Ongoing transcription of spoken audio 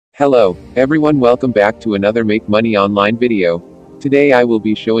Hello, everyone, welcome back to another Make Money Online video. Today I will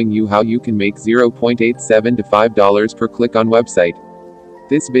be showing you how you can make $0.87 to $5 per click on website.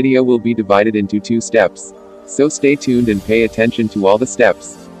 This video will be divided into 2 steps. So stay tuned and pay attention to all the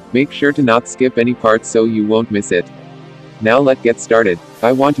steps. Make sure to not skip any parts so you won't miss it. Now let's get started.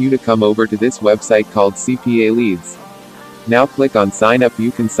 I want you to come over to this website called CPA Leads. Now click on sign up. You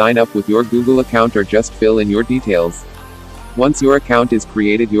can sign up with your Google account or just fill in your details. Once your account is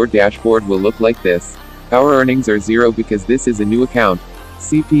created, your dashboard will look like this. Our earnings are 0 because this is a new account.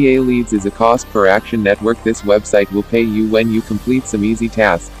 CPA Leads is a cost per action network. This website will pay you when you complete some easy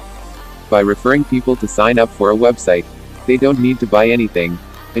tasks. By referring people to sign up for a website, they don't need to buy anything,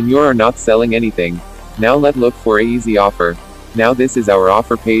 and you are not selling anything. Now let's look for a easy offer. Now this is our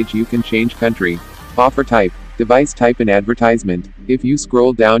offer page. You can change country, offer type, device type and advertisement. If you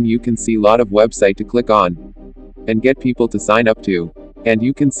scroll down, you can see lot of website to click on and get people to sign up to. And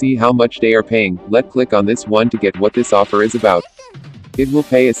you can see how much they are paying. Let's click on this one to get what this offer is about. It will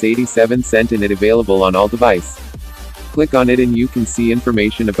pay us 87 cents and it available on all device. Click on it and you can see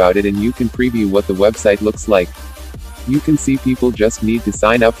information about it and you can preview what the website looks like. You can see people just need to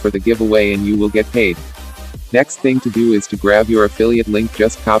sign up for the giveaway and you will get paid. Next thing to do is to grab your affiliate link.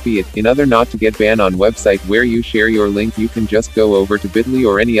 Just copy it. In order not to get banned on website where you share your link, you can just go over to Bitly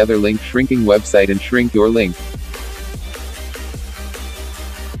or any other link shrinking website and shrink your link.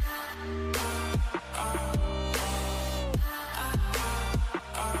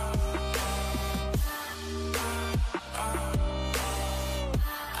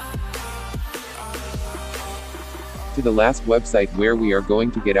 To the last website where we are going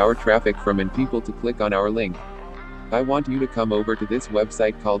to get our traffic from and people to click on our link. I want you to come over to this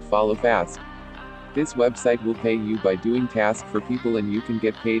website called Follow Fast. This website will pay you by doing tasks for people and you can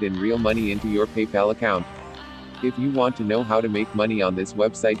get paid in real money into your PayPal account. If you want to know how to make money on this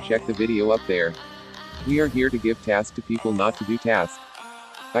website, check the video up there. We are here to give tasks to people, not to do tasks.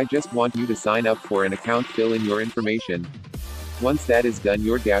 I just want you to sign up for an account, fill in your information. Once that is done,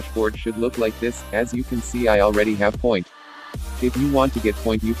 your dashboard should look like this. As you can see, I already have point. If you want to get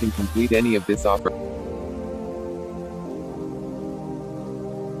point, you can complete any of this offer.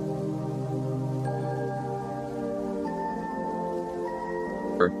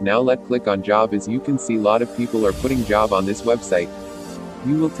 Now let's click on job. As you can see, lot of people are putting job on this website.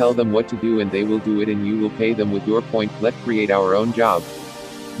 You will tell them what to do and they will do it and you will pay them with your point. Let's create our own job.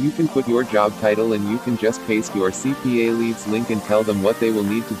 You can put your job title and you can just paste your CPA Leads link and tell them what they will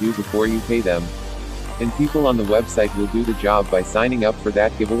need to do before you pay them. And people on the website will do the job by signing up for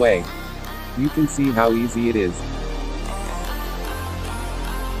that giveaway. You can see how easy it is.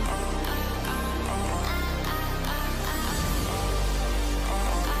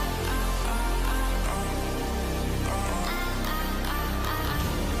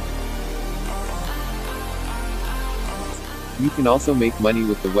 You can also make money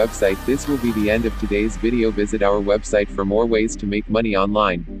with the website. This will be the end of today's video. Visit our website for more ways to make money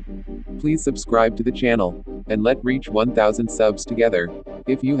online. Please subscribe to the channel, and let's reach 1,000 subs together.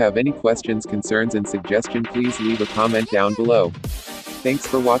 If you have any questions, concerns and suggestion, please leave a comment down below. Thanks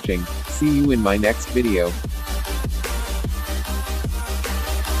for watching. See you in my next video.